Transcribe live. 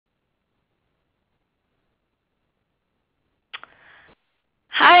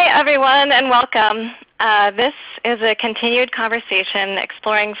everyone, and welcome. This is a continued conversation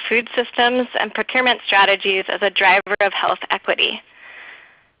exploring food systems and procurement strategies as a driver of health equity.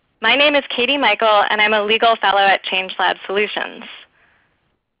 My name is Katie Michel, and I'm a legal fellow at ChangeLab Solutions.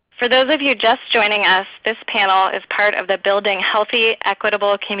 For those of you just joining us, this panel is part of the Building Healthy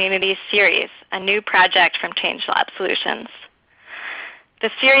Equitable Communities Series, a new project from ChangeLab Solutions. The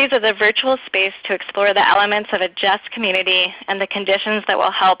series is a virtual space to explore the elements of a just community and the conditions that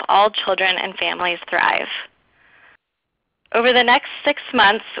will help all children and families thrive. Over the next 6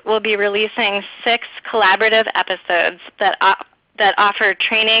 months, we'll be releasing 6 collaborative episodes that offer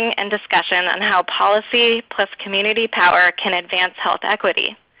training and discussion on how policy plus community power can advance health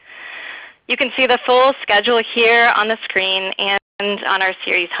equity. You can see the full schedule here on the screen and on our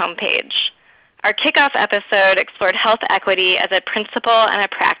series homepage. Our kickoff episode explored health equity as a principle and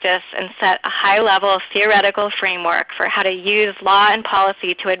a practice and set a high-level theoretical framework for how to use law and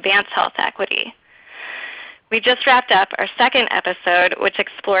policy to advance health equity. We just wrapped up our second episode, which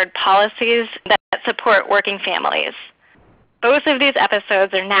explored policies that support working families. Both of these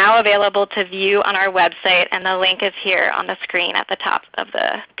episodes are now available to view on our website, and the link is here on the screen at the top of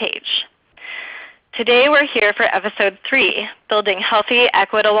the page. Today we're here for episode 3, Building Healthy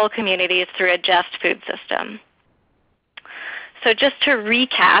Equitable Communities Through a Just Food System. So just to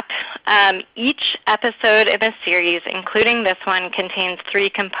recap, each episode in this series, including this one, contains 3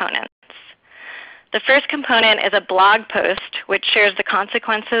 components. The first component is a blog post which shares the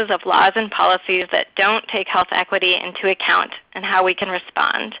consequences of laws and policies that don't take health equity into account and how we can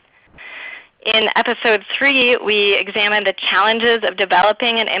respond. In episode 3, we examined the challenges of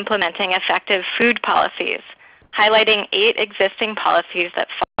developing and implementing effective food policies, highlighting 8 existing policies that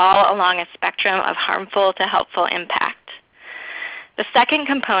fall along a spectrum of harmful to helpful impact. The second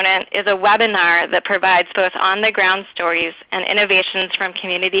component is a webinar that provides both on-the-ground stories and innovations from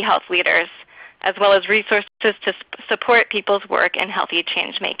community health leaders, as well as resources to support people's work in healthy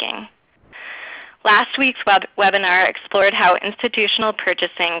change-making. Last week's webinar explored how institutional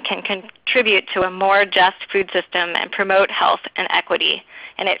purchasing can contribute to a more just food system and promote health and equity,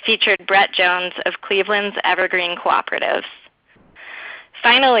 and it featured Brett Jones of Cleveland's Evergreen Cooperatives.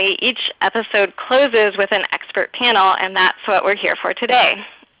 Finally, each episode closes with an expert panel, and that's what we're here for today.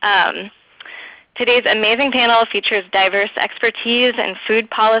 Today's amazing panel features diverse expertise in food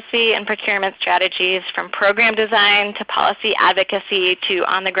policy and procurement strategies, from program design to policy advocacy to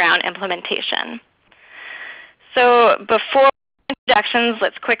on-the-ground implementation. So before introductions,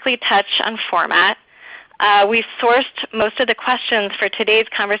 let's quickly touch on format. We sourced most of the questions for today's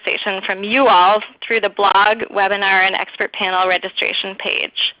conversation from you all through the blog, webinar, and expert panel registration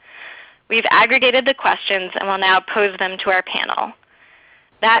page. We've aggregated the questions and will now pose them to our panel.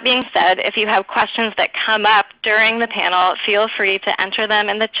 That being said, if you have questions that come up during the panel, feel free to enter them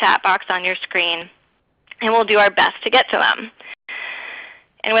in the chat box on your screen, and we'll do our best to get to them.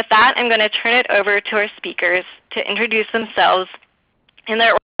 And with that, I'm going to turn it over to our speakers to introduce themselves and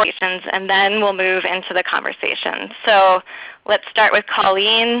their organizations, and then we'll move into the conversation. So let's start with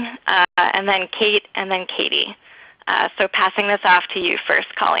Colleen, and then Kate, and then Katie. So passing this off to you first,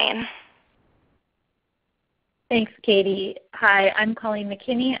 Colleen. Thanks, Katie. Hi, I'm Colleen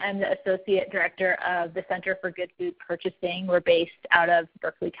McKinney. I'm the Associate Director of the Center for Good Food Purchasing. We're based out of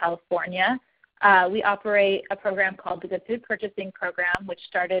Berkeley, California. We operate a program called the Good Food Purchasing Program, which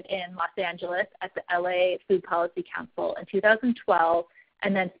started in Los Angeles at the LA Food Policy Council in 2012,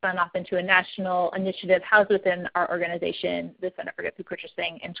 and then spun off into a national initiative housed within our organization, the Center for Good Food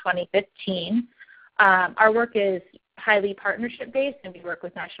Purchasing, in 2015. Our work is highly partnership-based, and we work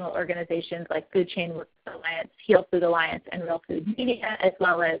with national organizations like Food Chain Alliance, Heal Food Alliance, and Real Food Media, as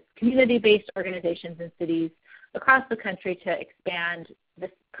well as community-based organizations in cities across the country to expand this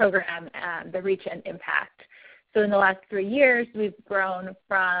program, the reach and impact. So in the last 3 years, we've grown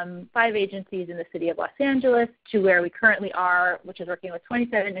from 5 agencies in the city of Los Angeles to where we currently are, which is working with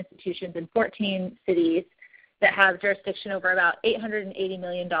 27 institutions in 14 cities that have jurisdiction over about $880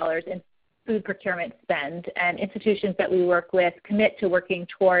 million in food procurement spend. And institutions that we work with commit to working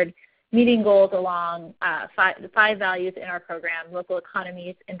toward meeting goals along the 5 values in our program: local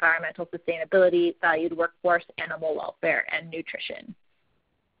economies, environmental sustainability, valued workforce, animal welfare, and nutrition.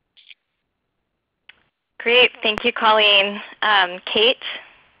 Great. Thank you, Colleen. Kate?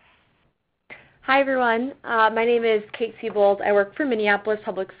 Hi, everyone. My name is Kate Seybold. I work for Minneapolis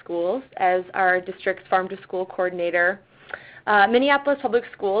Public Schools as our district's farm-to-school coordinator. Minneapolis Public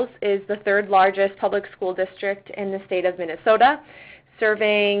Schools is the 3rd largest public school district in the state of Minnesota,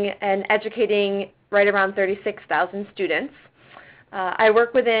 serving and educating right around 36,000 students. I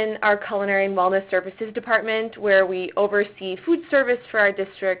work within our Culinary and Wellness Services Department, where we oversee food service for our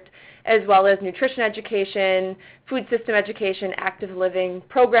district, as well as nutrition education, food system education, active living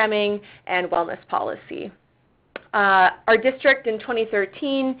programming, and wellness policy. Our district in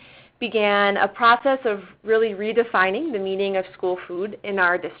 2013 began a process of really redefining the meaning of school food in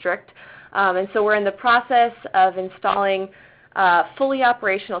our district. And so we're in the process of installing fully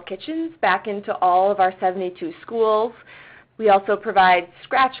operational kitchens back into all of our 72 schools. We also provide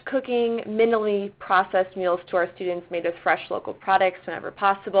scratch cooking, minimally processed meals to our students made with fresh local products whenever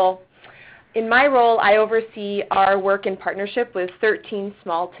possible. In my role, I oversee our work in partnership with 13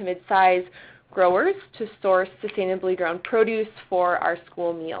 small to mid-size growers to source sustainably grown produce for our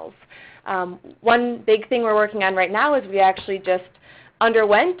school meals. One big thing we're working on right now is we actually just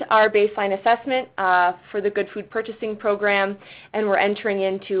underwent our baseline assessment for the Good Food Purchasing Program, and we're entering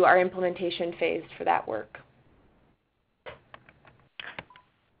into our implementation phase for that work.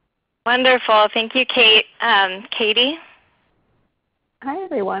 Wonderful. Thank you, Kate. Katie? Hi,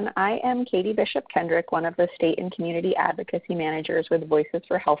 everyone. I am Katie Bishop Kendrick, one of the State and Community Advocacy Managers with Voices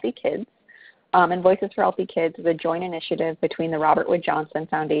for Healthy Kids. And Voices for Healthy Kids is a joint initiative between the Robert Wood Johnson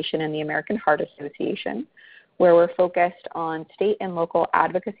Foundation and the American Heart Association, where we're focused on state and local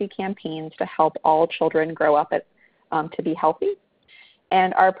advocacy campaigns to help all children grow up to be healthy.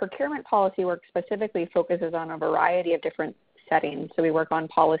 And our procurement policy work specifically focuses on a variety of different settings. So we work on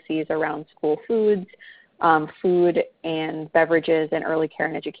policies around school foods, food and beverages and early care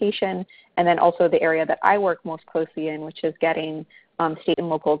and education, and then also the area that I work most closely in, which is getting state and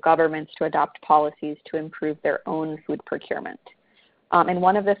local governments to adopt policies to improve their own food procurement. And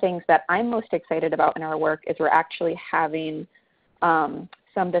one of the things that I'm most excited about in our work is we're actually having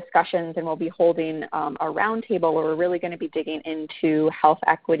some discussions, and we'll be holding a roundtable where we're really going to be digging into health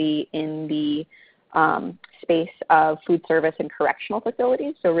equity in the space of food service and correctional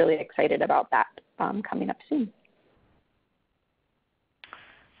facilities. So really excited about that coming up soon.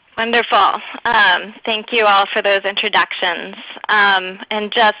 Wonderful. Thank you all for those introductions.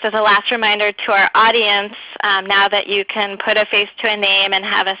 And just as a last reminder to our audience, now that you can put a face to a name and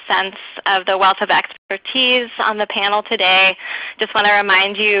have a sense of the wealth of expertise on the panel today, just want to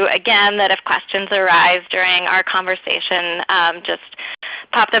remind you again that if questions arise during our conversation, just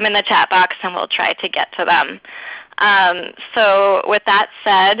pop them in the chat box and we'll try to get to them. So with that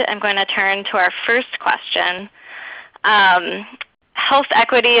said, I'm going to turn to our first question. Health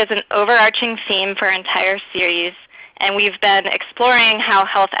equity is an overarching theme for our entire series, and we've been exploring how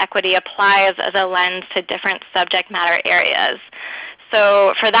health equity applies as a lens to different subject matter areas.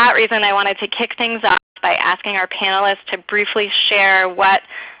 So for that reason, I wanted to kick things off by asking our panelists to briefly share what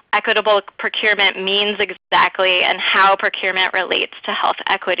equitable procurement means exactly and how procurement relates to health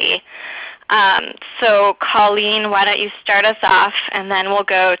equity. So Colleen, why don't you start us off, and then we'll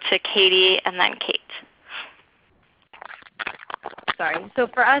go to Katie and then Kate. So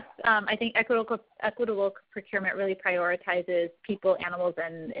for us, I think equitable procurement really prioritizes people, animals,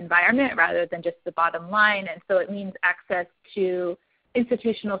 and environment rather than just the bottom line. And so it means access to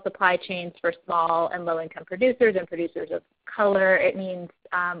institutional supply chains for small and low-income producers and producers of color. It means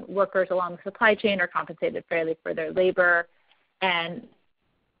workers along the supply chain are compensated fairly for their labor and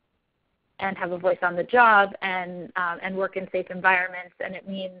have a voice on the job and work in safe environments. And it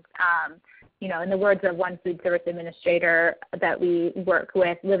means in the words of one food service administrator that we work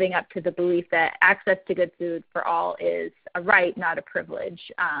with, living up to the belief that access to good food for all is a right, not a privilege.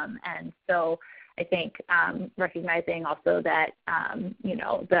 And so I think recognizing also that,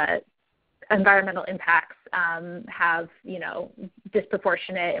 the environmental impacts have,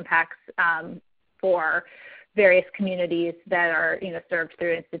 disproportionate impacts for various communities that are, served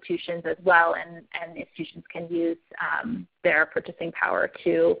through institutions as well, and institutions can use their purchasing power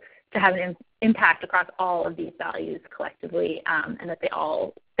to have an impact across all of these values collectively, and that they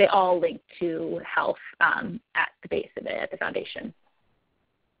all link to health at the base of it, at the foundation.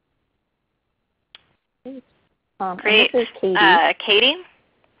 Great. This is Katie. Katie?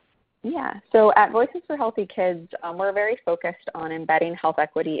 Yeah, so at Voices for Healthy Kids, we're very focused on embedding health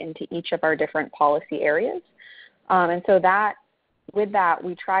equity into each of our different policy areas. And so with that,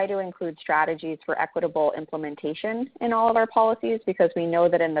 we try to include strategies for equitable implementation in all of our policies, because we know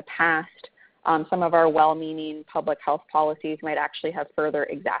that in the past, some of our well-meaning public health policies might actually have further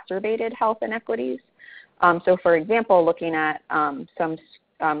exacerbated health inequities. So for example, looking at some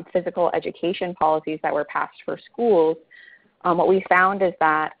physical education policies that were passed for schools, what we found is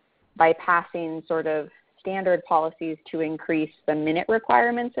that by passing sort of standard policies to increase the minute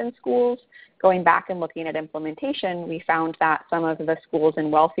requirements in schools, going back and looking at implementation, we found that some of the schools in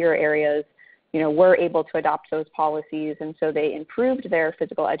wealthier areas were able to adopt those policies, and so they improved their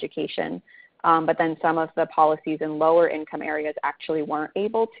physical education. But then some of the policies in lower income areas actually weren't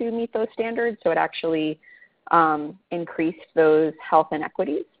able to meet those standards, so it actually increased those health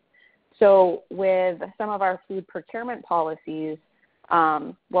inequities. So with some of our food procurement policies,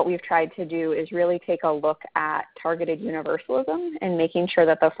 what we've tried to do is really take a look at targeted universalism and making sure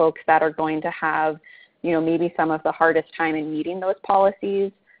that the folks that are going to have, maybe some of the hardest time in meeting those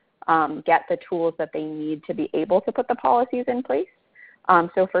policies get the tools that they need to be able to put the policies in place.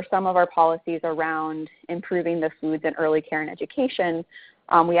 So for some of our policies around improving the foods in early care and education,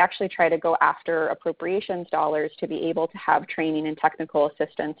 we actually try to go after appropriations dollars to be able to have training and technical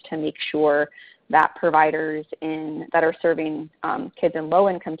assistance to make sure that providers that are serving kids in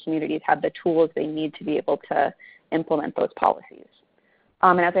low-income communities have the tools they need to be able to implement those policies.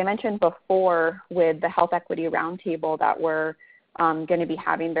 And as I mentioned before, with the Health Equity Roundtable that we're going to be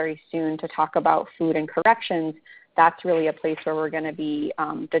having very soon to talk about food and corrections, that's really a place where we're going to be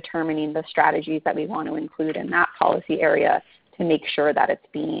determining the strategies that we want to include in that policy area to make sure that it's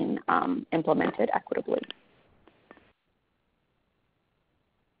being implemented equitably.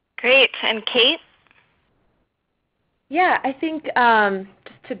 Great. And Kate? Yeah, I think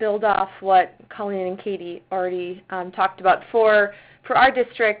just to build off what Colleen and Katie already talked about, for our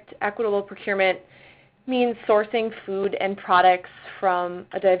district, equitable procurement means sourcing food and products from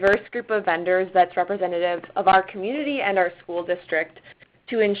a diverse group of vendors that's representative of our community and our school district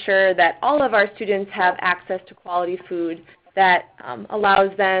to ensure that all of our students have access to quality food that allows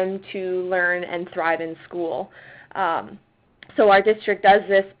them to learn and thrive in school. So our district does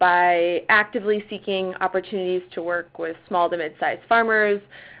this by actively seeking opportunities to work with small to mid-sized farmers,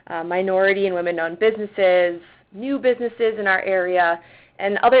 minority and women-owned businesses, new businesses in our area,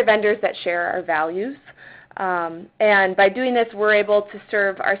 and other vendors that share our values. And by doing this, we're able to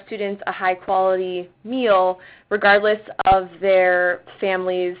serve our students a high-quality meal regardless of their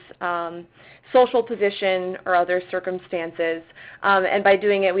family's social position or other circumstances. And by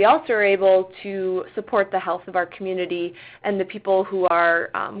doing it, we also are able to support the health of our community and the people who are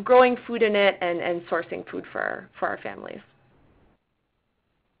growing food in it and sourcing food for our families.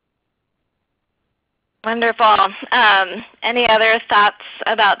 Wonderful. Any other thoughts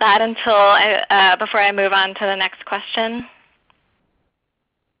about that before I move on to the next question?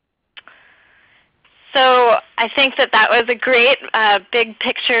 So I think that was a great big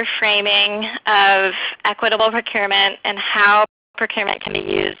picture framing of equitable procurement and how procurement can be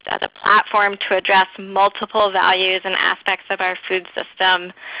used as a platform to address multiple values and aspects of our food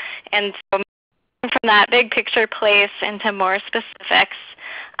system. And so from that big picture place into more specifics,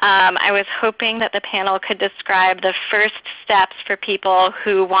 I was hoping that the panel could describe the first steps for people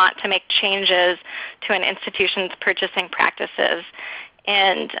who want to make changes to an institution's purchasing practices.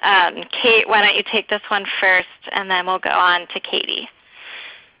 And Kate, why don't you take this one first, and then we'll go on to Katie.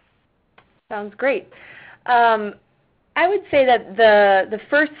 Sounds great. I would say that the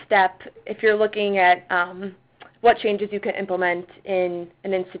first step, if you're looking at what changes you can implement in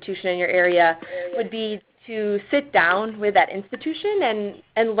an institution in your area, would be to sit down with that institution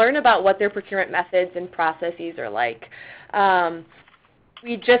and learn about what their procurement methods and processes are like.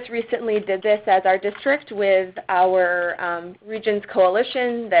 We just recently did this as our district with our Regions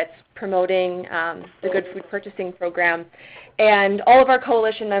Coalition that's promoting the Good Food Purchasing Program. And all of our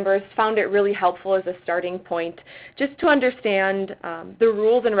coalition members found it really helpful as a starting point just to understand the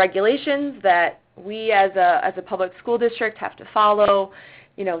rules and regulations that we as a public school district have to follow.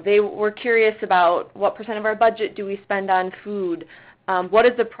 They were curious about what % of our budget do we spend on food. What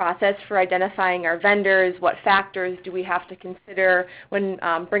is the process for identifying our vendors? What factors do we have to consider when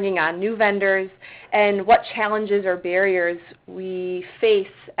bringing on new vendors? And what challenges or barriers we face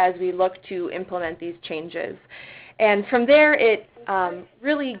as we look to implement these changes. And from there, it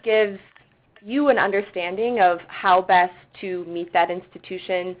really gives you an understanding of how best to meet that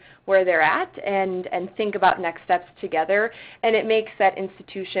institution where they're at and think about next steps together. And it makes that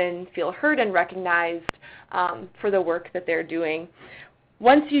institution feel heard and recognized for the work that they're doing.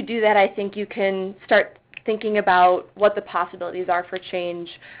 Once you do that, I think you can start thinking about what the possibilities are for change,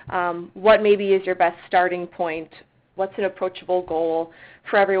 what maybe is your best starting point, what's an approachable goal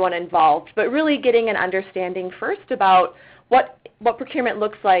for everyone involved. But really getting an understanding first about what procurement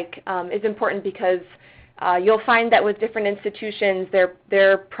looks like is important because you'll find that with different institutions,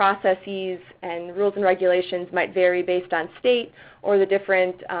 their processes and rules and regulations might vary based on state or the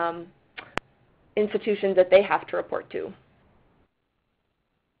different institutions that they have to report to.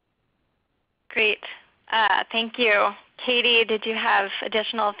 Great. Thank you. Katie, did you have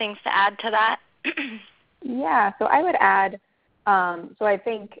additional things to add to that? Yeah, so I would add, so I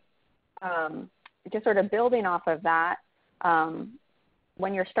think just sort of building off of that,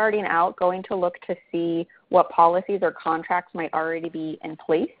 when you're starting out, going to look to see what policies or contracts might already be in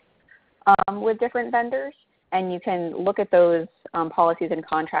place with different vendors. And you can look at those policies and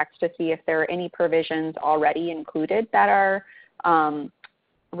contracts to see if there are any provisions already included that are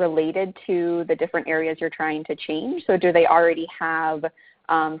related to the different areas you're trying to change. So do they already have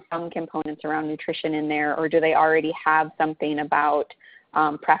some components around nutrition in there, or do they already have something about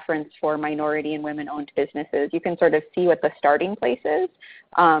preference for minority and women-owned businesses? You can sort of see what the starting place is.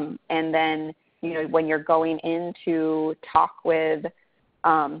 And then, when you're going in to talk with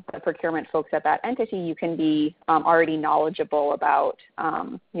the procurement folks at that entity, you can be already knowledgeable about,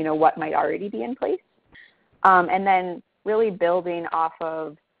 what might already be in place. And then really building off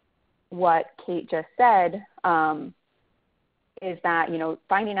of what Kate just said is that,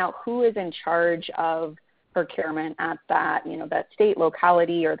 finding out who is in charge of procurement at that, that state,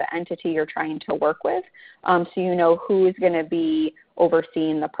 locality, or the entity you're trying to work with. So you know who's going to be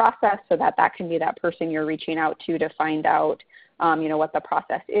overseeing the process, so that can be that person you're reaching out to find out, what the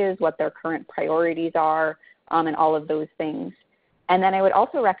process is, what their current priorities are, and all of those things. And then I would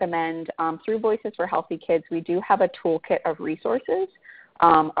also recommend, through Voices for Healthy Kids, we do have a toolkit of resources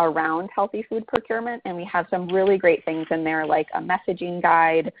around healthy food procurement, and we have some really great things in there, like a messaging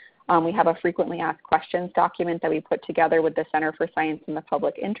guide. We have a frequently asked questions document that we put together with the Center for Science and the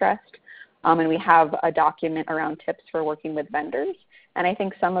Public Interest, and we have a document around tips for working with vendors. And I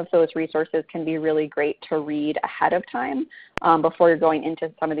think some of those resources can be really great to read ahead of time before you're going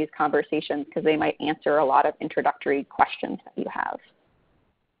into some of these conversations, because they might answer a lot of introductory questions that you have.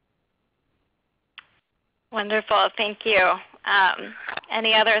 Wonderful. Thank you.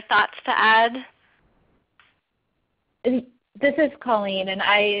 Any other thoughts to add? This is Colleen, and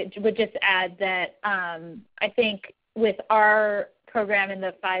I would just add that I think with our program and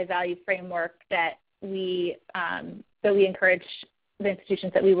the 5-value framework that we encourage the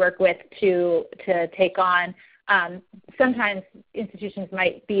institutions that we work with to take on, sometimes institutions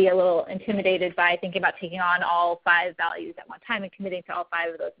might be a little intimidated by thinking about taking on all 5 values at one time and committing to all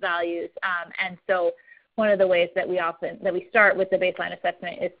 5 of those values. And so one of the ways that we start with the baseline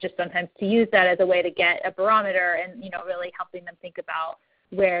assessment is just sometimes to use that as a way to get a barometer and, really helping them think about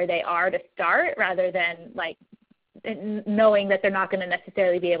where they are to start, rather than knowing that they're not going to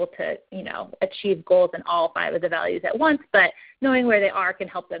necessarily be able to, achieve goals in all 5 of the values at once, but knowing where they are can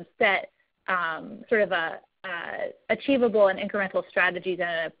help them set sort of a achievable and incremental strategies and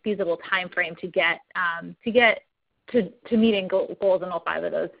a feasible time frame to get to meeting goals in all 5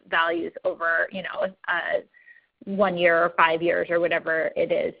 of those values over, 1 year or 5 years or whatever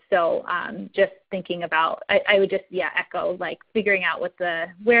it is. So just thinking about, I would just, echo, figuring out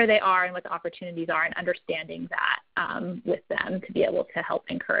where they are and what the opportunities are, and understanding that with them to be able to help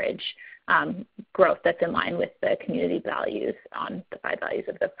encourage growth that's in line with the community values on the 5 values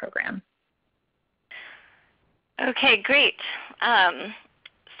of the program. Okay, great.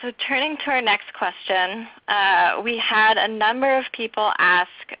 So turning to our next question, we had a number of people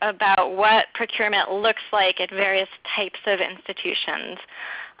ask about what procurement looks like at various types of institutions.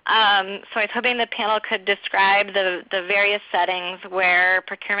 So I was hoping the panel could describe the various settings where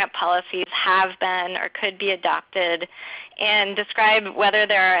procurement policies have been or could be adopted, and describe whether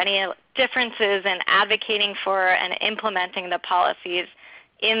there are any differences in advocating for and implementing the policies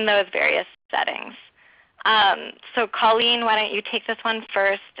in those various settings. So Colleen, why don't you take this one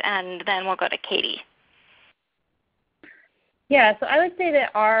first, and then we'll go to Katie. Yeah, so I would say that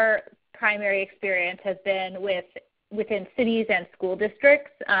our primary experience has been within cities and school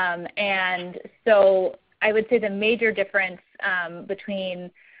districts, and so I would say the major difference between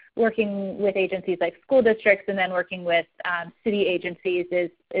working with agencies like school districts and then working with city agencies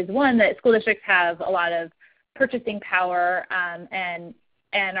is one, that school districts have a lot of purchasing power and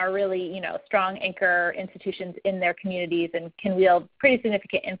are really, strong anchor institutions in their communities and can wield pretty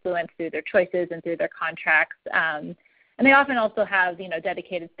significant influence through their choices and through their contracts. And they often also have,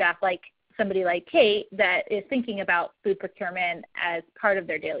 dedicated staff like somebody like Kate that is thinking about food procurement as part of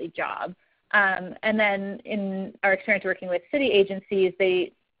their daily job. And then in our experience working with city agencies,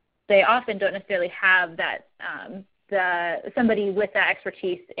 they often don't necessarily have that somebody with that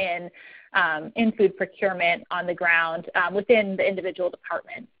expertise in food procurement on the ground within the individual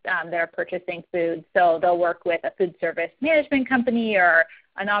departments that are purchasing food. So they'll work with a food service management company or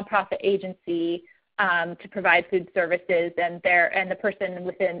a nonprofit agency to provide food services, and the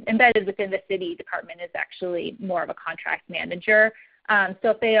person embedded within the city department is actually more of a contract manager.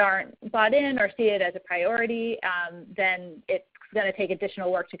 So if they aren't bought in or see it as a priority, then it's going to take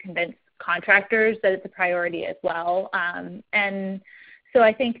additional work to convince contractors that it's a priority as well. And so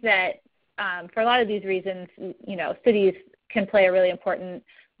I think that for a lot of these reasons, cities can play a really important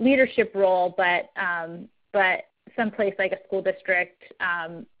leadership role, but someplace like a school district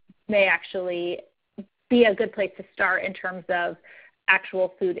may actually be a good place to start in terms of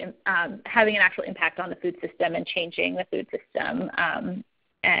actual food, having an actual impact on the food system and changing the food system,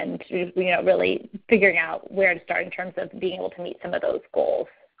 and really figuring out where to start in terms of being able to meet some of those goals.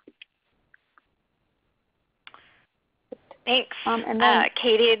 Thanks. And then,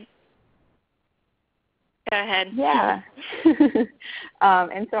 Katie, go ahead. Yeah.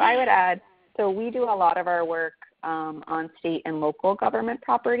 And so I would add, so we do a lot of our work on state and local government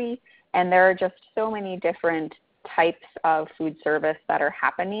property, and there are just so many different types of food service that are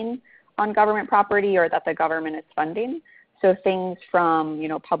happening on government property or that the government is funding. So things from,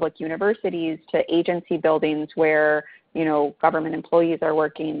 public universities to agency buildings where, government employees are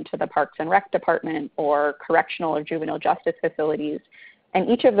working, to the Parks and Rec Department or correctional or juvenile justice facilities. And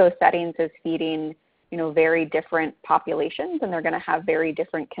each of those settings is feeding, very different populations, and they're going to have very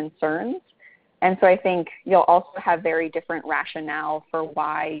different concerns. And so I think you'll also have very different rationale for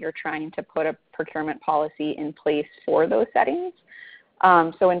why you're trying to put a procurement policy in place for those settings.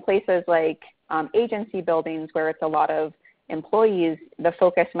 So in places like agency buildings where it's a lot of employees, the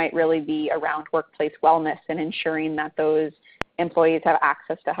focus might really be around workplace wellness and ensuring that those employees have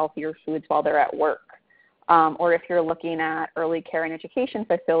access to healthier foods while they're at work. Or if you're looking at early care and education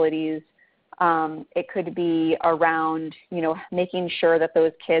facilities, it could be around, making sure that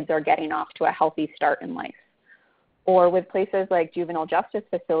those kids are getting off to a healthy start in life. Or with places like juvenile justice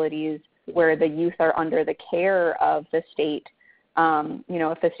facilities where the youth are under the care of the state,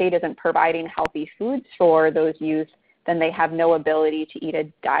 if the state isn't providing healthy foods for those youth, then they have no ability to eat a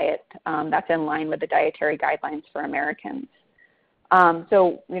diet that's in line with the dietary guidelines for Americans.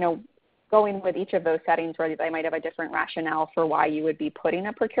 So, going with each of those settings where they might have a different rationale for why you would be putting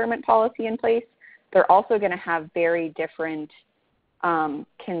a procurement policy in place, they're also going to have very different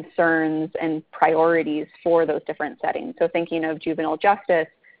concerns and priorities for those different settings. So thinking of juvenile justice,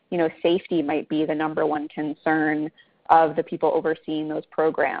 safety might be the number one concern of the people overseeing those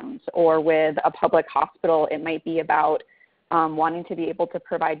programs. Or with a public hospital, it might be about wanting to be able to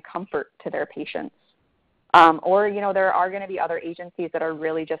provide comfort to their patients. Or, there are going to be other agencies that are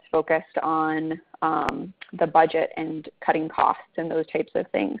really just focused on the budget and cutting costs and those types of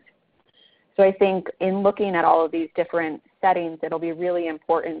things. So I think in looking at all of these different settings, it'll be really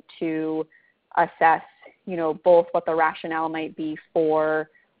important to assess, both what the rationale might be for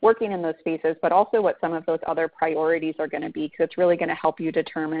working in those spaces, but also what some of those other priorities are going to be, because it's really going to help you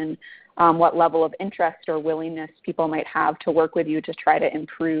determine what level of interest or willingness people might have to work with you to try to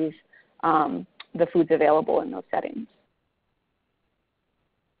improve the foods available in those settings.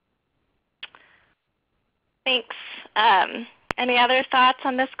 Thanks. Any other thoughts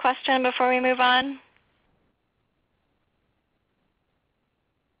on this question before we move on?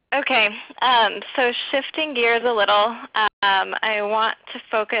 Okay, so shifting gears a little, I want to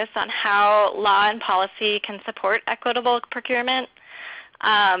focus on how law and policy can support equitable procurement.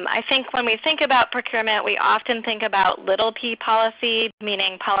 I think when we think about procurement, we often think about little p policy,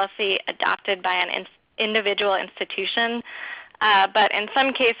 meaning policy adopted by an individual institution. But in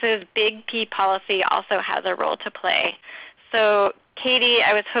some cases, big P policy also has a role to play. So Katie,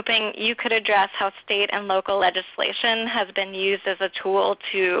 I was hoping you could address how state and local legislation has been used as a tool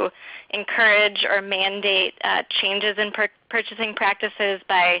to encourage or mandate changes in purchasing practices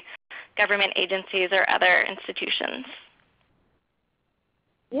by government agencies or other institutions.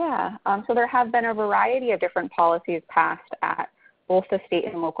 Yeah, so there have been a variety of different policies passed at both the state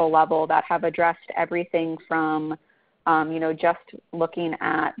and local level that have addressed everything from, just looking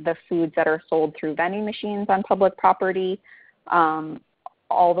at the foods that are sold through vending machines on public property,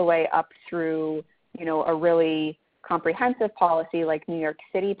 all the way up through, a really comprehensive policy like New York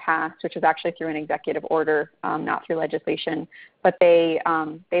City passed, which was actually through an executive order, not through legislation. But they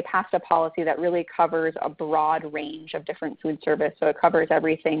passed a policy that really covers a broad range of different food service. So it covers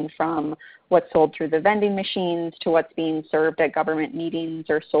everything from what's sold through the vending machines to what's being served at government meetings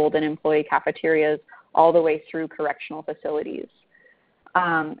or sold in employee cafeterias, all the way through correctional facilities.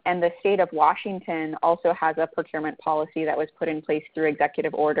 And the state of Washington also has a procurement policy that was put in place through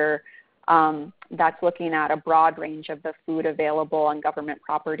executive order that's looking at a broad range of the food available on government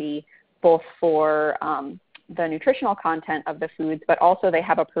property, both for the nutritional content of the foods, but also they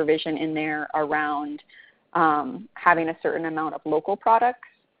have a provision in there around having a certain amount of local products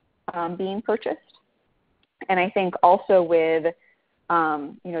being purchased. And I think also with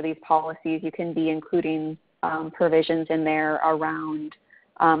these policies, you can be including provisions in there around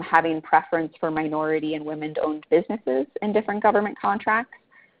having preference for minority and women-owned businesses in different government contracts.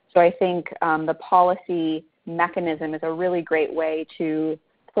 So I think the policy mechanism is a really great way to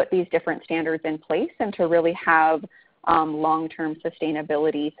put these different standards in place and to really have long-term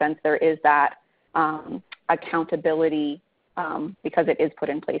sustainability, since there is that accountability because it is put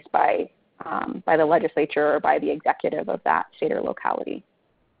in place by the legislature or by the executive of that state or locality.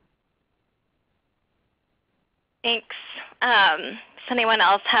 Thanks. Does anyone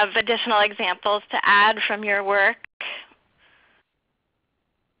else have additional examples to add from your work?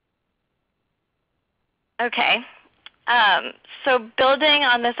 Okay. So building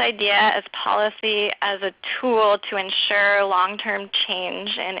on this idea as policy as a tool to ensure long-term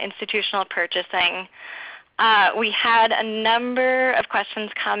change in institutional purchasing, we had a number of questions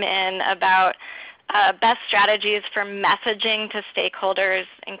come in about best strategies for messaging to stakeholders,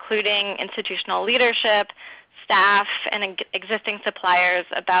 including institutional leadership, staff, and existing suppliers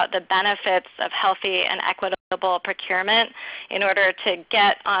about the benefits of healthy and equitable procurement in order to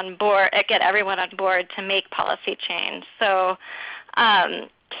get everyone on board to make policy change. So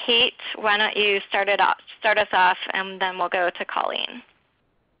Kate, why don't you start us off, and then we'll go to Colleen.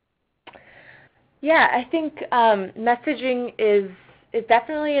 Yeah, I think messaging is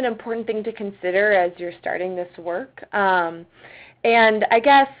definitely an important thing to consider as you're starting this work. And I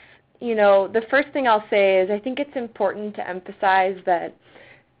guess, the first thing I'll say is I think it's important to emphasize that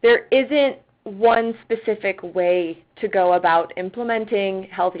there isn't one specific way to go about implementing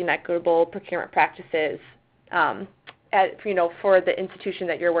healthy and equitable procurement practices for the institution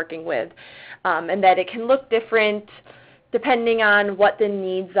that you're working with, and that it can look different depending on what the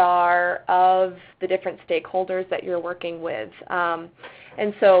needs are of the different stakeholders that you're working with.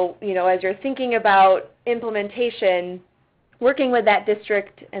 And so, as you're thinking about implementation, working with that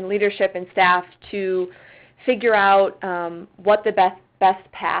district and leadership and staff to figure out what the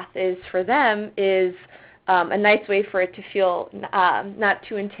best path is for them is a nice way for it to feel not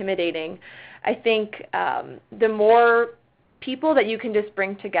too intimidating. I think the more people that you can just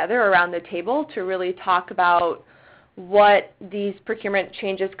bring together around the table to really talk about what these procurement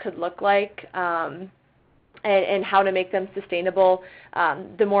changes could look like and how to make them sustainable,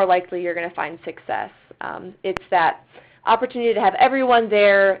 the more likely you're going to find success. It's that opportunity to have everyone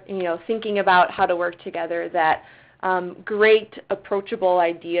there, thinking about how to work together, that great approachable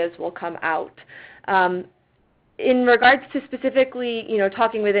ideas will come out. In regards to specifically,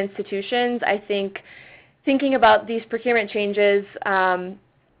 talking with institutions, I think thinking about these procurement changes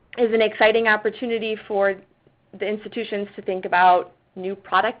is an exciting opportunity for the institutions to think about new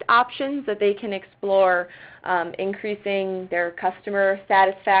product options that they can explore, increasing their customer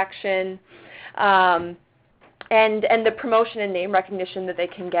satisfaction, and the promotion and name recognition that they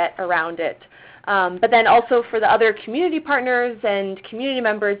can get around it. But then also for the other community partners and community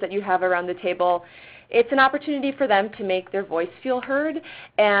members that you have around the table, it's an opportunity for them to make their voice feel heard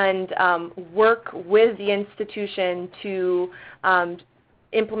and work with the institution to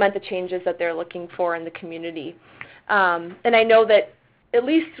implement the changes that they're looking for in the community. And I know that at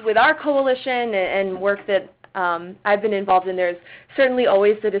least with our coalition and work that I've been involved in, there's certainly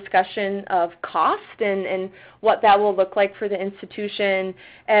always the discussion of cost and what that will look like for the institution.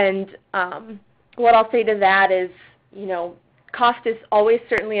 And what I'll say to that is, cost is always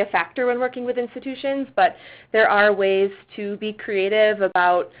certainly a factor when working with institutions, but there are ways to be creative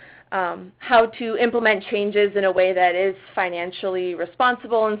about how to implement changes in a way that is financially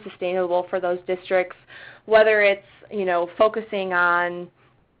responsible and sustainable for those districts, whether it's, focusing on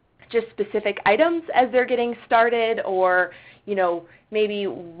just specific items as they're getting started, or, maybe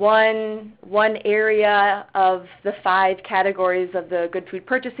one area of the 5 categories of the Good Food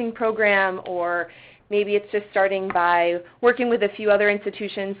Purchasing Program, or maybe it's just starting by working with a few other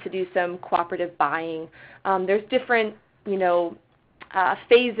institutions to do some cooperative buying. There's different,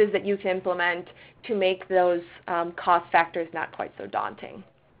 phases that you can implement to make those cost factors not quite so daunting.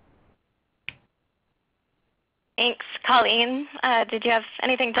 Thanks. Colleen, did you have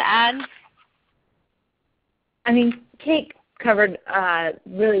anything to add? Kate covered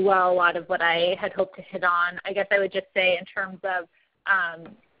really well a lot of what I had hoped to hit on. I guess I would just say in terms of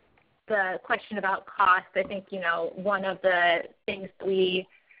the question about cost, I think, one of the things that we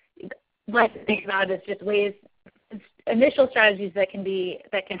like to think about is just ways, initial strategies that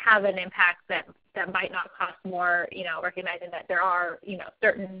can have an impact that might not cost more, recognizing that there are,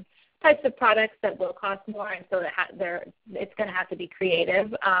 certain types of products that will cost more, and so it's going to have to be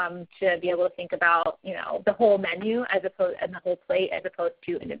creative to be able to think about, the whole menu and the whole plate as opposed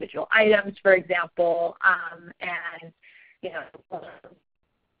to individual items, for example, and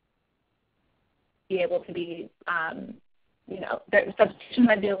be able to be, substitutions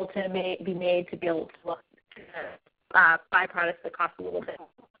might be able to be made to be able to look buy products that cost a little bit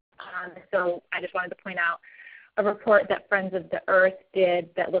So I just wanted to point out a report that Friends of the Earth did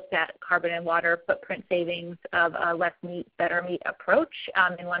that looked at carbon and water footprint savings of a less meat, better meat approach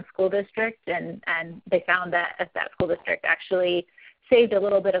in one school district, and they found that that school district actually saved a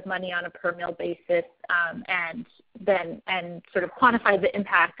little bit of money on a per meal basis, and sort of quantified the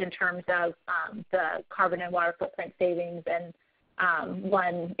impact in terms of the carbon and water footprint savings. And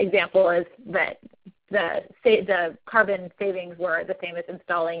one example is that the carbon savings were the same as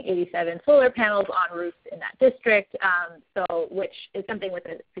installing 87 solar panels on roofs in that district, which is something with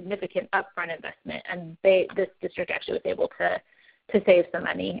a significant upfront investment. And this district actually was able to save some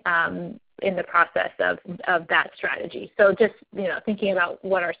money in the process of that strategy. So just thinking about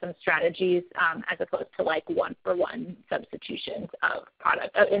what are some strategies as opposed to like one-for-one substitutions of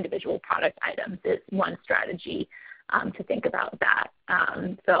individual product items is one strategy to think about that.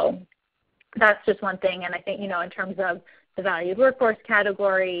 So that's just one thing. And I think, in terms of the valued workforce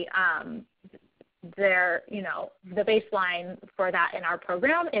category, the baseline for that in our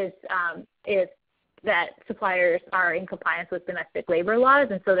program is that suppliers are in compliance with domestic labor laws.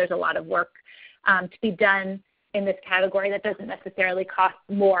 And so there's a lot of work to be done in this category that doesn't necessarily cost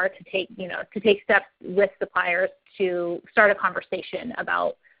more to take steps with suppliers to start a conversation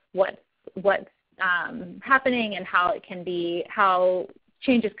about what's happening and how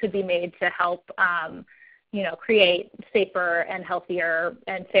changes could be made to help, create safer and healthier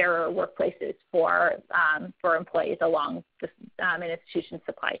and fairer workplaces for employees along an institution's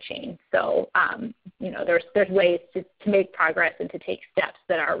supply chain. So, there's ways to make progress and to take steps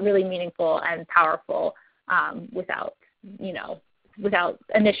that are really meaningful and powerful without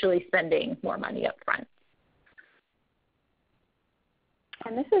initially spending more money up front.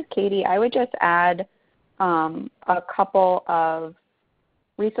 And this is Katie. I would just add a couple of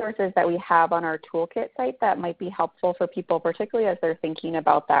resources that we have on our toolkit site that might be helpful for people, particularly as they're thinking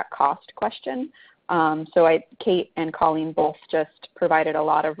about that cost question. Kate and Colleen both just provided a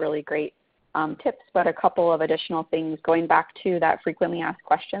lot of really great tips, but a couple of additional things going back to that frequently asked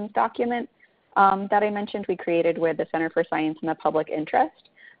questions document that I mentioned we created with the Center for Science and the Public Interest.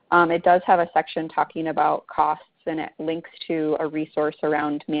 It does have a section talking about costs, and it links to a resource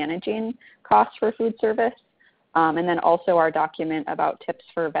around managing costs for food service. And then also our document about tips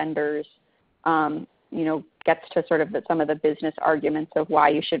for vendors, gets to sort of some of the business arguments of why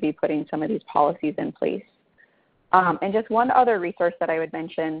you should be putting some of these policies in place. And just one other resource that I would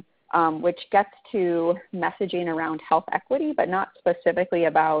mention, which gets to messaging around health equity, but not specifically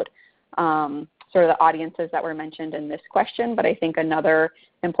about sort of the audiences that were mentioned in this question, but I think another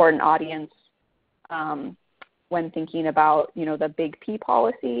important audience when thinking about, the Big P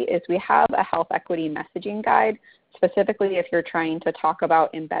policy is we have a health equity messaging guide, specifically if you're trying to talk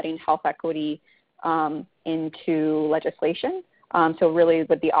about embedding health equity into legislation. So really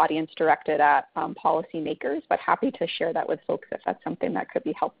with the audience directed at policymakers, but happy to share that with folks if that's something that could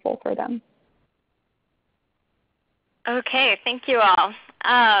be helpful for them. Okay, thank you all.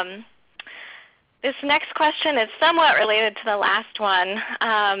 This next question is somewhat related to the last one,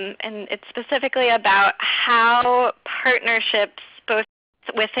 and it's specifically about how partnerships both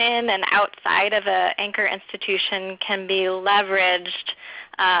within and outside of an anchor institution can be leveraged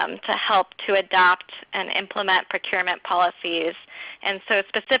to help to adopt and implement procurement policies. And so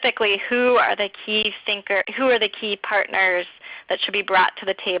specifically, who are the key partners that should be brought to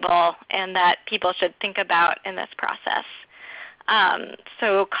the table and that people should think about in this process?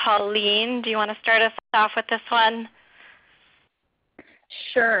 So Colleen, do you want to start us off with this one?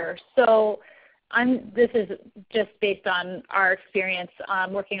 Sure. So this is just based on our experience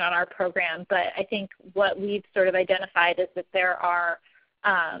working on our program, but I think what we've sort of identified is that there are,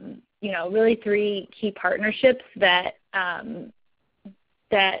 really three key partnerships that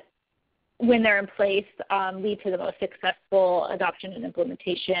when they're in place, lead to the most successful adoption and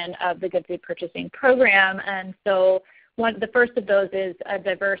implementation of the Good Food Purchasing Program. And so the first of those is a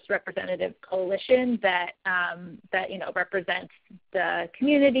diverse representative coalition that represents the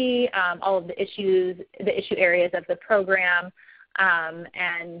community, all of the issue areas of the program,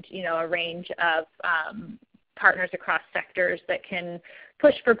 and a range of partners across sectors that can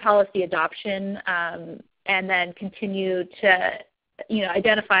push for policy adoption, and then continue to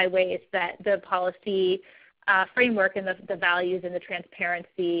identify ways that the policy framework and the values and the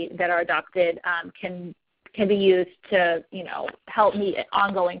transparency that are adopted can be used to, help meet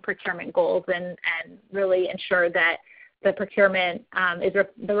ongoing procurement goals and really ensure that the procurement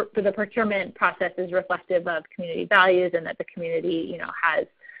the procurement process is reflective of community values and that the community, has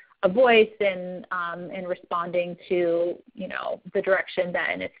a voice in responding to, the direction that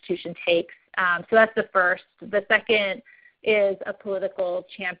an institution takes. So that's the first. The second is a political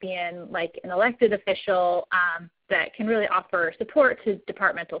champion, like an elected official, that can really offer support to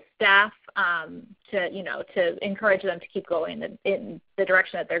departmental staff to encourage them to keep going in the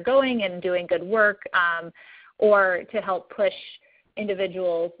direction that they're going and doing good work, or to help push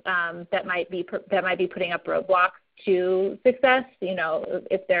individuals that might be putting up roadblocks to success.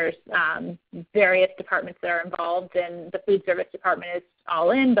 If there's various departments that are involved, and the food service department is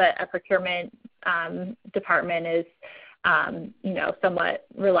all in, but a procurement department is somewhat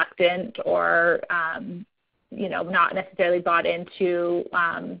reluctant or not necessarily bought into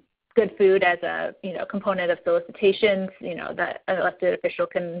good food as a component of solicitations. That an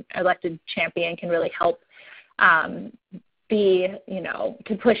elected champion can really help to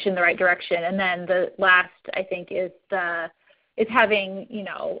push in the right direction. And then the last, I think, is having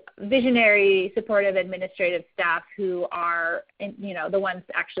visionary, supportive administrative staff who are the ones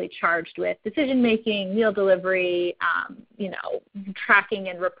actually charged with decision making, meal delivery, tracking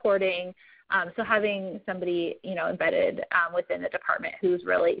and reporting. So having somebody embedded within the department who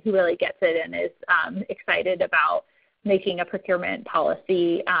really gets it and is excited about making a procurement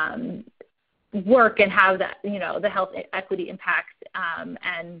policy work and have that the health equity impact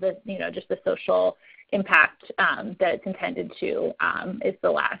and the just the social impact that it's intended to is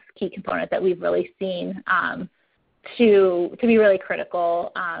the last key component that we've really seen to be really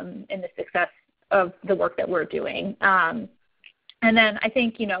critical in the success of the work that we're doing. And then I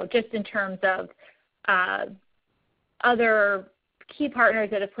think just in terms of other key partners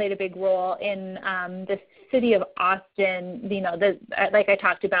that have played a big role in the city of Austin, like I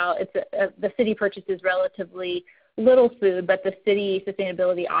talked about, the city purchases relatively little food, but the city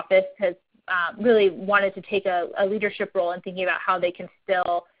sustainability office has really wanted to take a leadership role in thinking about how they can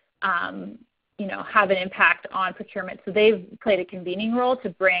still have an impact on procurement. So they've played a convening role to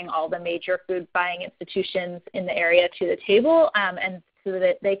bring all the major food buying institutions in the area to the table, and so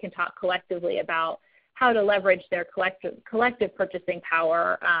that they can talk collectively about how to leverage their collective purchasing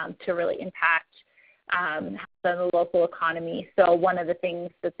power to really impact the local economy. So one of the things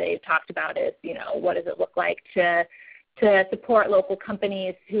that they've talked about is, what does it look like to support local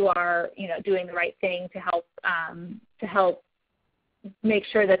companies who are, doing the right thing to help make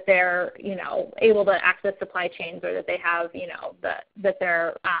sure that they're, able to access supply chains, or that they have, that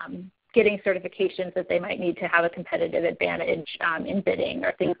they're getting certifications that they might need to have a competitive advantage in bidding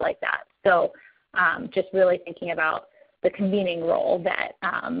or things like that. So just really thinking about the convening role that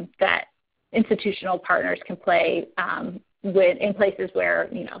that institutional partners can play in places where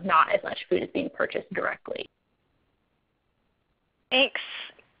not as much food is being purchased directly. Thanks.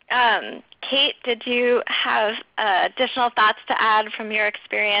 Kate, did you have additional thoughts to add from your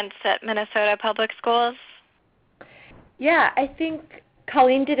experience at Minnesota Public Schools? Yeah, I think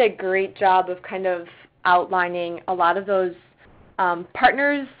Colleen did a great job of kind of outlining a lot of those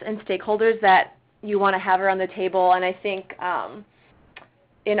partners and stakeholders that you want to have around the table. And I think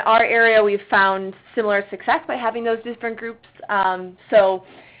in our area we've found similar success by having those different groups. So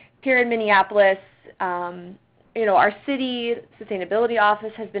here in Minneapolis, our city sustainability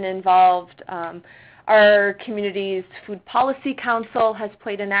office has been involved. Our community's food policy council has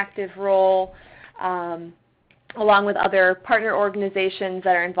played an active role, along with other partner organizations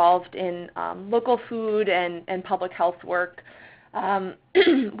that are involved in local food and public health work.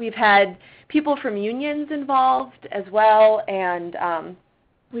 We've had people from unions involved as well, and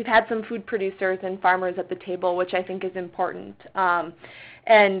we've had some food producers and farmers at the table, which I think is important.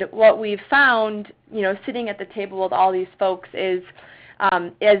 And what we've found, sitting at the table with all these folks is,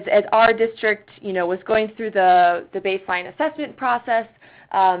 as our district, was going through the baseline assessment process,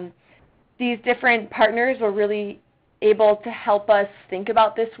 these different partners were really able to help us think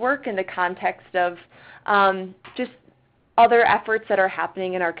about this work in the context of just other efforts that are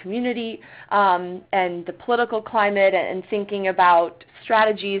happening in our community and the political climate, and thinking about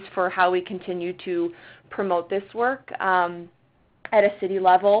strategies for how we continue to promote this work at a city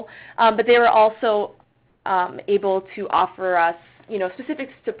level. But they were also able to offer us, specific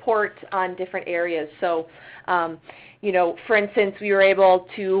support on different areas. So, for instance, we were able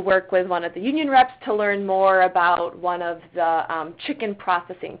to work with one of the union reps to learn more about one of the chicken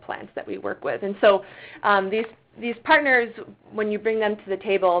processing plants that we work with. And so these partners, when you bring them to the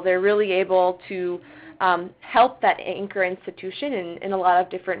table, they're really able to help that anchor institution in a lot of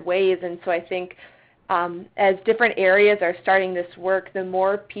different ways. And so I think as different areas are starting this work, the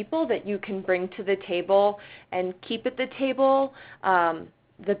more people that you can bring to the table and keep at the table,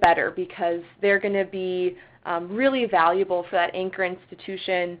 the better, because they're going to be really valuable for that anchor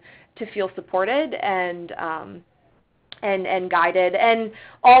institution to feel supported and and guided. And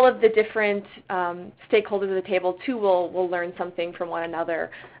all of the different stakeholders at the table, too, will learn something from one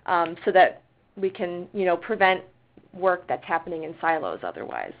another so that we can, prevent work that's happening in silos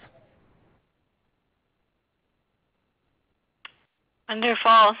otherwise.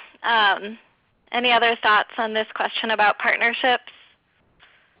 Wonderful. Any other thoughts on this question about partnerships?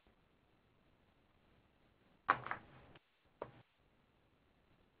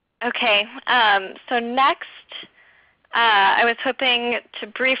 Okay, so next I was hoping to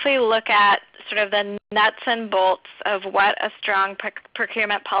briefly look at sort of the nuts and bolts of what a strong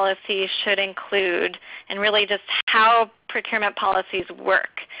procurement policy should include and really just how procurement policies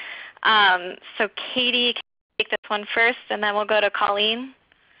work. So Katie, can you take this one first and then we'll go to Colleen?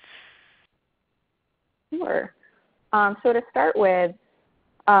 Sure. So to start with,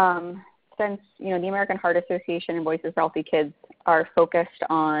 since the American Heart Association and Voices for Healthy Kids are focused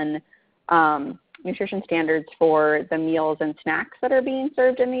on nutrition standards for the meals and snacks that are being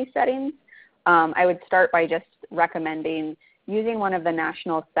served in these settings, I would start by just recommending using one of the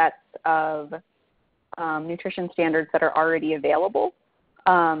national sets of nutrition standards that are already available.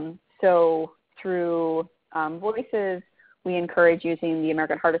 So through Voices, we encourage using the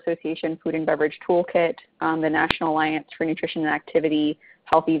American Heart Association Food and Beverage Toolkit, the National Alliance for Nutrition and Activity,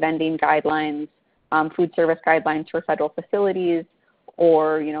 Healthy Vending Guidelines, food service guidelines for federal facilities,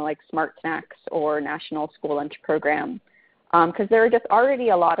 or like Smart Snacks or National School Lunch Program. Because there are just already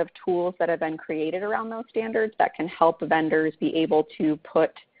a lot of tools that have been created around those standards that can help vendors be able to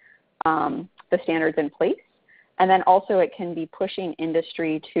put the standards in place. And then also it can be pushing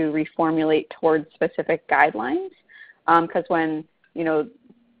industry to reformulate towards specific guidelines. Because when,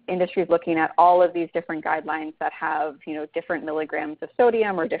 industry is looking at all of these different guidelines that have, different milligrams of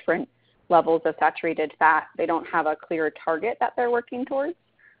sodium or different levels of saturated fat, they don't have a clear target that they're working towards.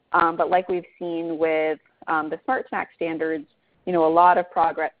 But like we've seen with the Smart Snack standards, a lot of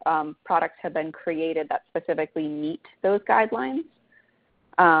products have been created that specifically meet those guidelines.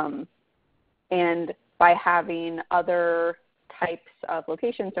 And by having other types of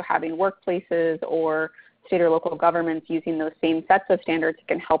locations, so having workplaces or state or local governments using those same sets of standards,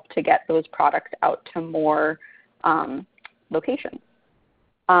 can help to get those products out to more locations.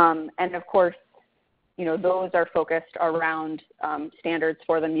 And of course, those are focused around standards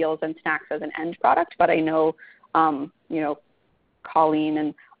for the meals and snacks as an end product, but I know, Colleen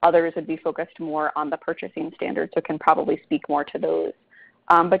and others would be focused more on the purchasing standards, so can probably speak more to those.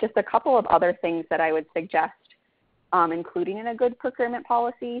 But just a couple of other things that I would suggest including in a good procurement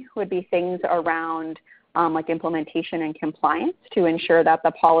policy would be things around like implementation and compliance to ensure that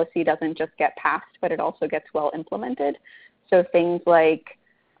the policy doesn't just get passed, but it also gets well implemented. So things like,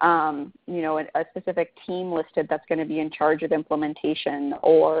 a specific team listed that's going to be in charge of implementation,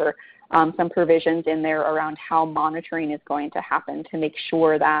 or some provisions in there around how monitoring is going to happen to make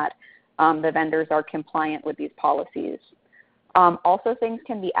sure that the vendors are compliant with these policies. Also, things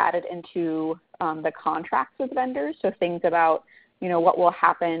can be added into the contracts with vendors. So things about, what will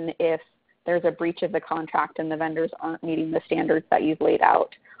happen if there's a breach of the contract and the vendors aren't meeting the standards that you've laid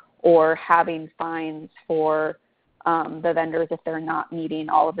out, or having fines for the vendors if they're not meeting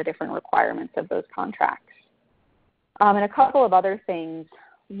all of the different requirements of those contracts. And a couple of other things.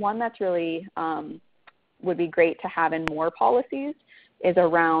 One that's really would be great to have in more policies is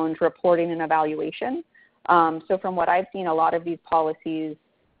around reporting and evaluation. So from what I've seen, a lot of these policies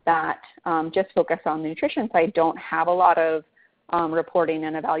that just focus on the nutrition side don't have a lot of reporting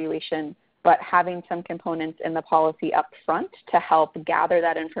and evaluation, but having some components in the policy up front to help gather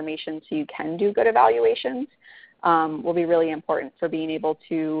that information so you can do good evaluations will be really important for being able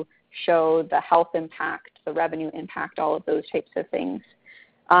to show the health impact, the revenue impact, all of those types of things.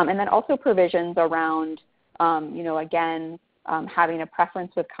 And then also provisions around, again, having a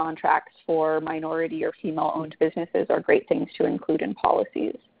preference with contracts for minority or female-owned businesses are great things to include in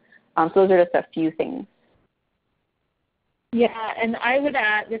policies. So those are just a few things. Yeah, and I would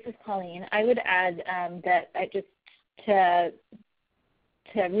add, this is Colleen, I would add that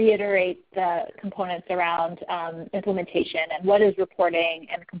to reiterate the components around implementation and what is reporting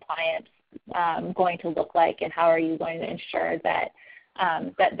and compliance going to look like, and how are you going to ensure that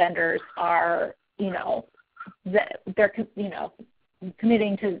that vendors are, that they're,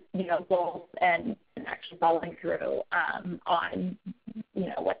 committing to, goals and actually following through on,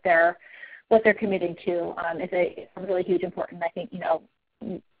 what they're committing to is a really huge important. I think,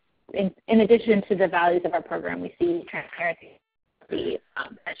 in addition to the values of our program, we see transparency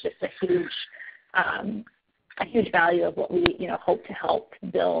as just a huge a huge value of what we hope to help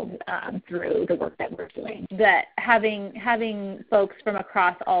build through the work that we're doing. That having folks from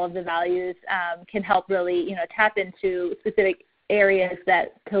across all of the values can help really tap into specific areas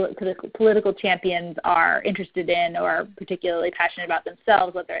that political champions are interested in or are particularly passionate about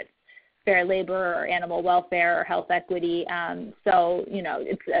themselves, whether it's fair labor or animal welfare or health equity. So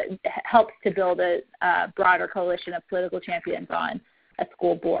it helps to build a broader coalition of political champions on a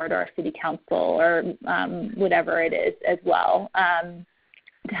school board or a city council or whatever it is as well,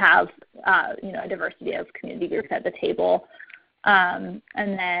 to have a diversity of community groups at the table. And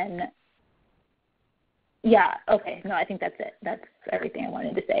then, I think that's it. That's everything I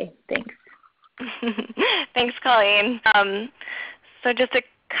wanted to say. Thanks. Thanks, Colleen. So just a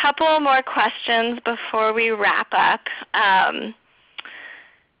couple more questions before we wrap up.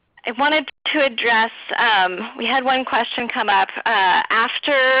 I wanted to address, we had one question come up.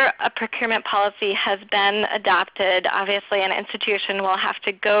 After a procurement policy has been adopted, obviously an institution will have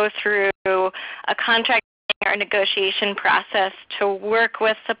to go through a contract or negotiation process to work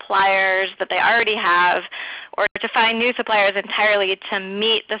with suppliers that they already have or to find new suppliers entirely to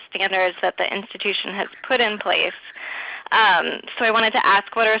meet the standards that the institution has put in place. So I wanted to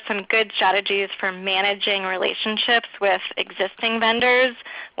ask, what are some good strategies for managing relationships with existing vendors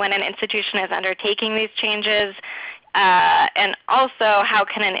when an institution is undertaking these changes? And also, how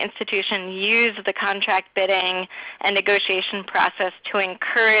can an institution use the contract bidding and negotiation process to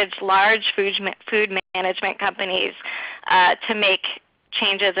encourage large food management companies to make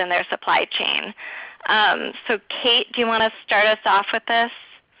changes in their supply chain? So Kate, do you want to start us off with this?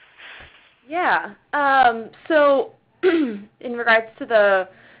 Yeah. So in regards to the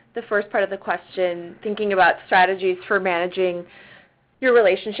first part of the question, thinking about strategies for managing your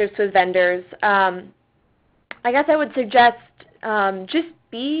relationships with vendors, I guess I would suggest just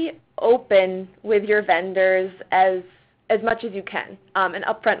be open with your vendors as much as you can and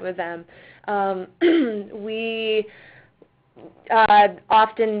upfront with them. We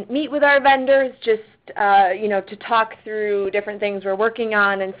often meet with our vendors just to talk through different things we're working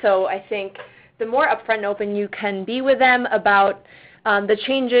on, and so I think the more upfront and open you can be with them about the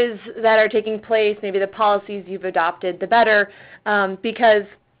changes that are taking place, maybe the policies you've adopted, the better, because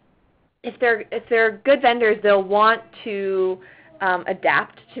if they're good vendors, they'll want to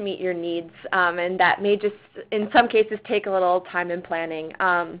adapt to meet your needs, and that may just, in some cases, take a little time and planning.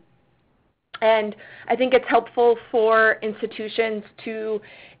 And I think it's helpful for institutions to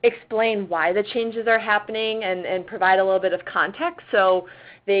explain why the changes are happening and provide a little bit of context so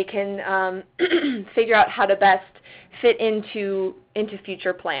they can figure out how to best fit into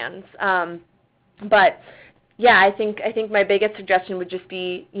future plans. But yeah, I think my biggest suggestion would just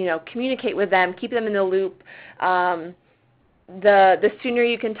be, communicate with them, keep them in the loop. The sooner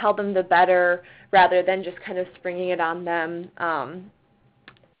you can tell them, the better, rather than just kind of springing it on them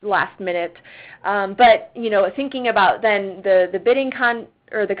last minute. But thinking about then the bidding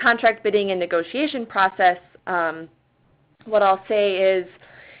or the contract bidding and negotiation process, what I'll say is,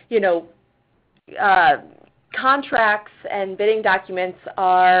 contracts and bidding documents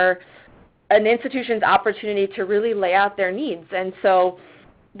are an institution's opportunity to really lay out their needs. And so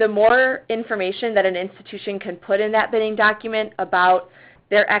the more information that an institution can put in that bidding document about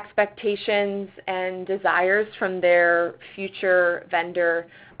their expectations and desires from their future vendor,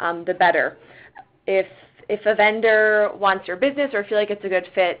 the better. If a vendor wants your business or feel like it's a good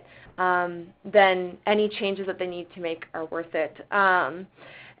fit, then any changes that they need to make are worth it.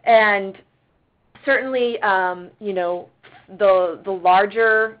 And certainly, the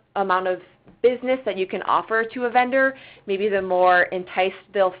larger amount of business that you can offer to a vendor, maybe the more enticed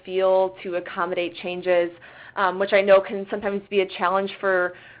they'll feel to accommodate changes, which I know can sometimes be a challenge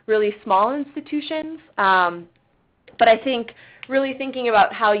for really small institutions. But I think really thinking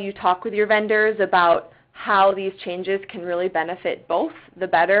about how you talk with your vendors about how these changes can really benefit both, the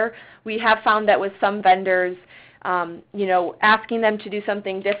better. We have found that with some vendors, asking them to do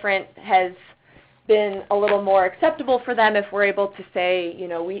something different has been a little more acceptable for them if we're able to say,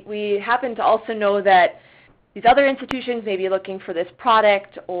 we happen to also know that these other institutions may be looking for this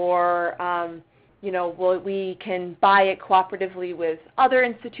product, or we can buy it cooperatively with other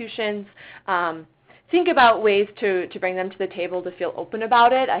institutions. Think about ways to bring them to the table to feel open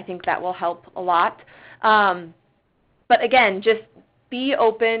about it. I think that will help a lot. But again, just be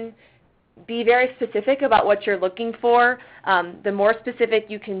open. Be very specific about what you're looking for. The more specific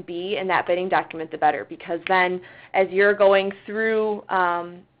you can be in that bidding document, the better, because then as you're going through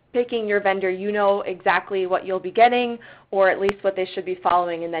picking your vendor, you know exactly what you'll be getting, or at least what they should be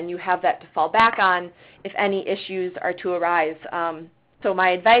following, and then you have that to fall back on if any issues are to arise. So my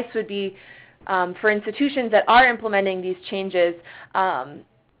advice would be for institutions that are implementing these changes,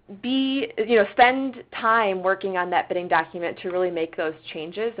 spend time working on that bidding document to really make those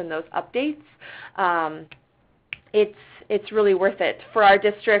changes and those updates. It's really worth it. For our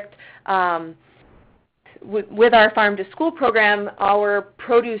district, with our farm to school program, our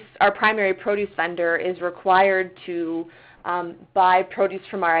primary produce vendor is required to buy produce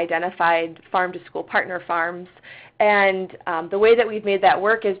from our identified farm to school partner farms. And the way that we've made that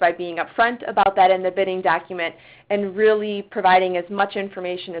work is by being upfront about that in the bidding document and really providing as much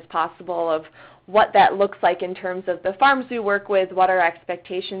information as possible of what that looks like in terms of the farms we work with, what our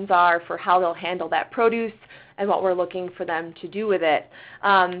expectations are for how they'll handle that produce, and what we're looking for them to do with it.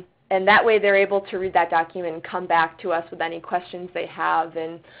 And that way they're able to read that document and come back to us with any questions they have,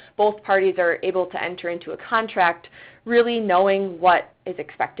 and both parties are able to enter into a contract really knowing what is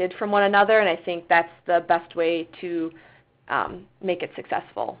expected from one another, and I think that's the best way to make it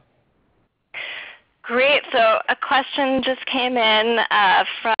successful. Great. So a question just came in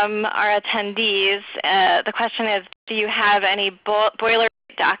from our attendees. The question is, do you have any boilerplate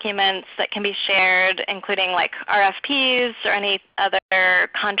documents that can be shared, including like RFPs or any other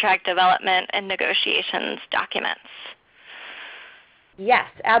contract development and negotiations documents? Yes,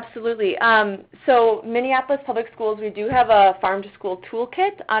 absolutely. So Minneapolis Public Schools, we do have a farm to school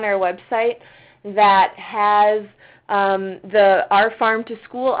toolkit on our website that has our farm to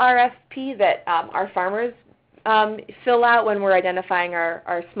school RFP that our farmers fill out when we're identifying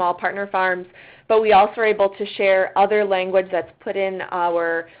our small partner farms. But we also are able to share other language that's put in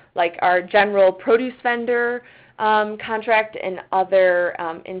our general produce vendor contract and other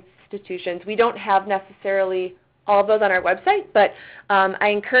institutions. We don't have necessarily all of those on our website, but I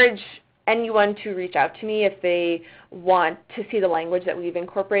encourage anyone to reach out to me if they want to see the language that we've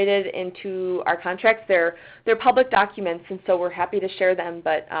incorporated into our contracts. They're public documents, and so we're happy to share them,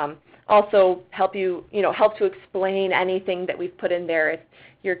 but also help to explain anything that we've put in there if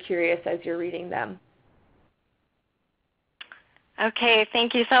you're curious as you're reading them. Okay,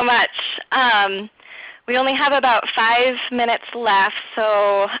 thank you so much. We only have about 5 minutes left,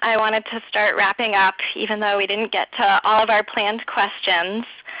 so I wanted to start wrapping up even though we didn't get to all of our planned questions.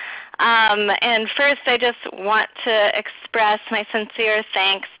 And first, I just want to express my sincere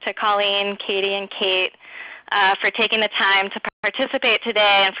thanks to Colleen, Katie, and Kate for taking the time to participate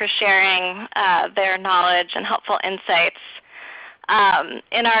today and for sharing their knowledge and helpful insights.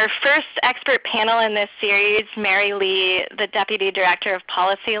 In our first expert panel in this series, Mary Lee, the Deputy Director of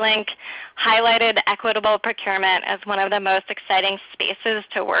PolicyLink, highlighted equitable procurement as one of the most exciting spaces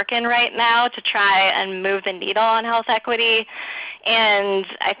to work in right now to try and move the needle on health equity. And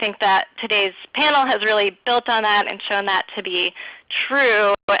I think that today's panel has really built on that and shown that to be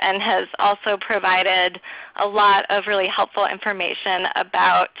true, and has also provided a lot of really helpful information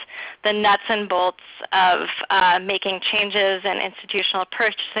about the nuts and bolts of making changes in institutional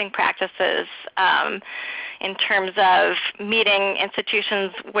purchasing practices in terms of meeting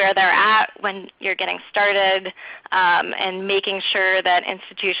institutions where they're at when you're getting started, and making sure that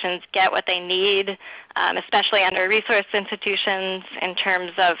institutions get what they need, especially under-resourced institutions, in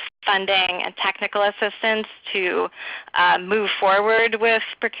terms of funding and technical assistance to move forward with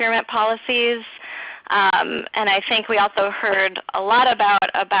procurement policies. And I think we also heard a lot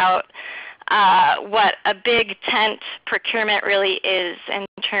about what a big tent procurement really is in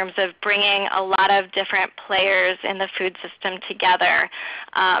terms of bringing a lot of different players in the food system together,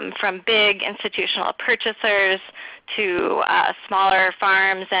 from big institutional purchasers to smaller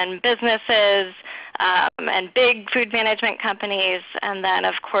farms and businesses, and big food management companies, and then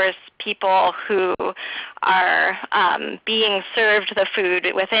of course people who are being served the food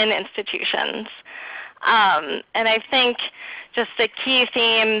within institutions. And I think just the key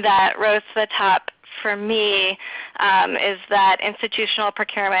theme that rose to the top for me is that institutional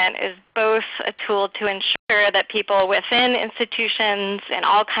procurement is both a tool to ensure that people within institutions in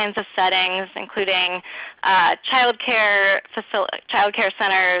all kinds of settings, including child care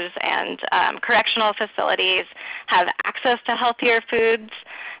centers and correctional facilities, have access to healthier foods.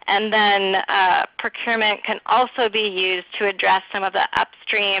 And then procurement can also be used to address some of the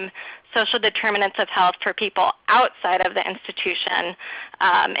upstream social determinants of health for people outside of the institution,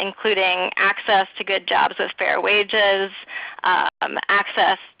 including access to good jobs with fair wages,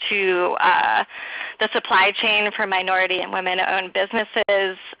 access to the supply chain for minority and women-owned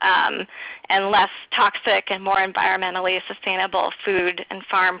businesses, and less toxic and more environmentally sustainable food and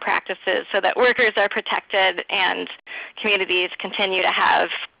farm practices so that workers are protected and communities continue to have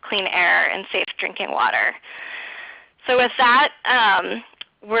clean air and safe drinking water. So with that,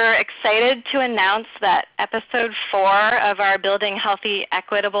 We're excited to announce that episode 4 of our Building Healthy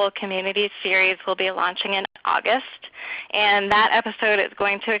Equitable Communities series will be launching in August. And that episode is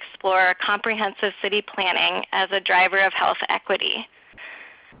going to explore comprehensive city planning as a driver of health equity.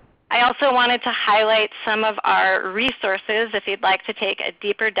 I also wanted to highlight some of our resources if you'd like to take a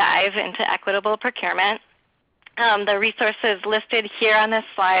deeper dive into equitable procurement. The resources listed here on this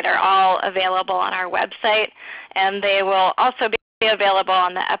slide are all available on our website, and they will also be available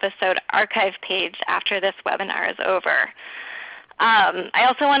on the episode archive page after this webinar is over. I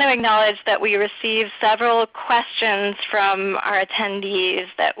also want to acknowledge that we received several questions from our attendees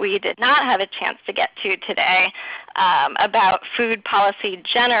that we did not have a chance to get to today about food policy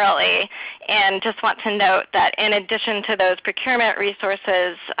generally, and just want to note that in addition to those procurement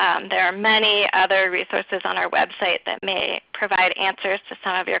resources, there are many other resources on our website that may provide answers to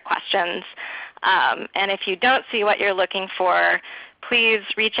some of your questions. And if you don't see what you're looking for, please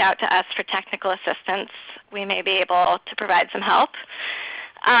reach out to us for technical assistance. We may be able to provide some help.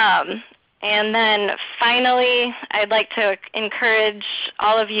 And then finally, I'd like to encourage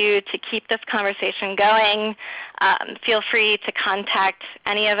all of you to keep this conversation going. Feel free to contact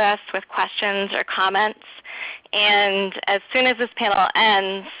any of us with questions or comments. And as soon as this panel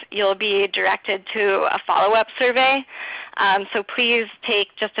ends, you'll be directed to a follow-up survey. So please take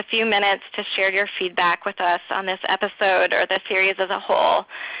just a few minutes to share your feedback with us on this episode or the series as a whole.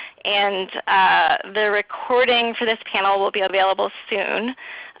 And the recording for this panel will be available soon.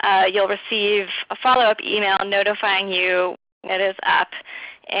 You'll receive a follow-up email notifying you when it is up.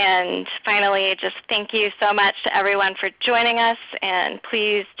 And finally, just thank you so much to everyone for joining us, and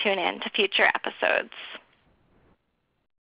please tune in to future episodes.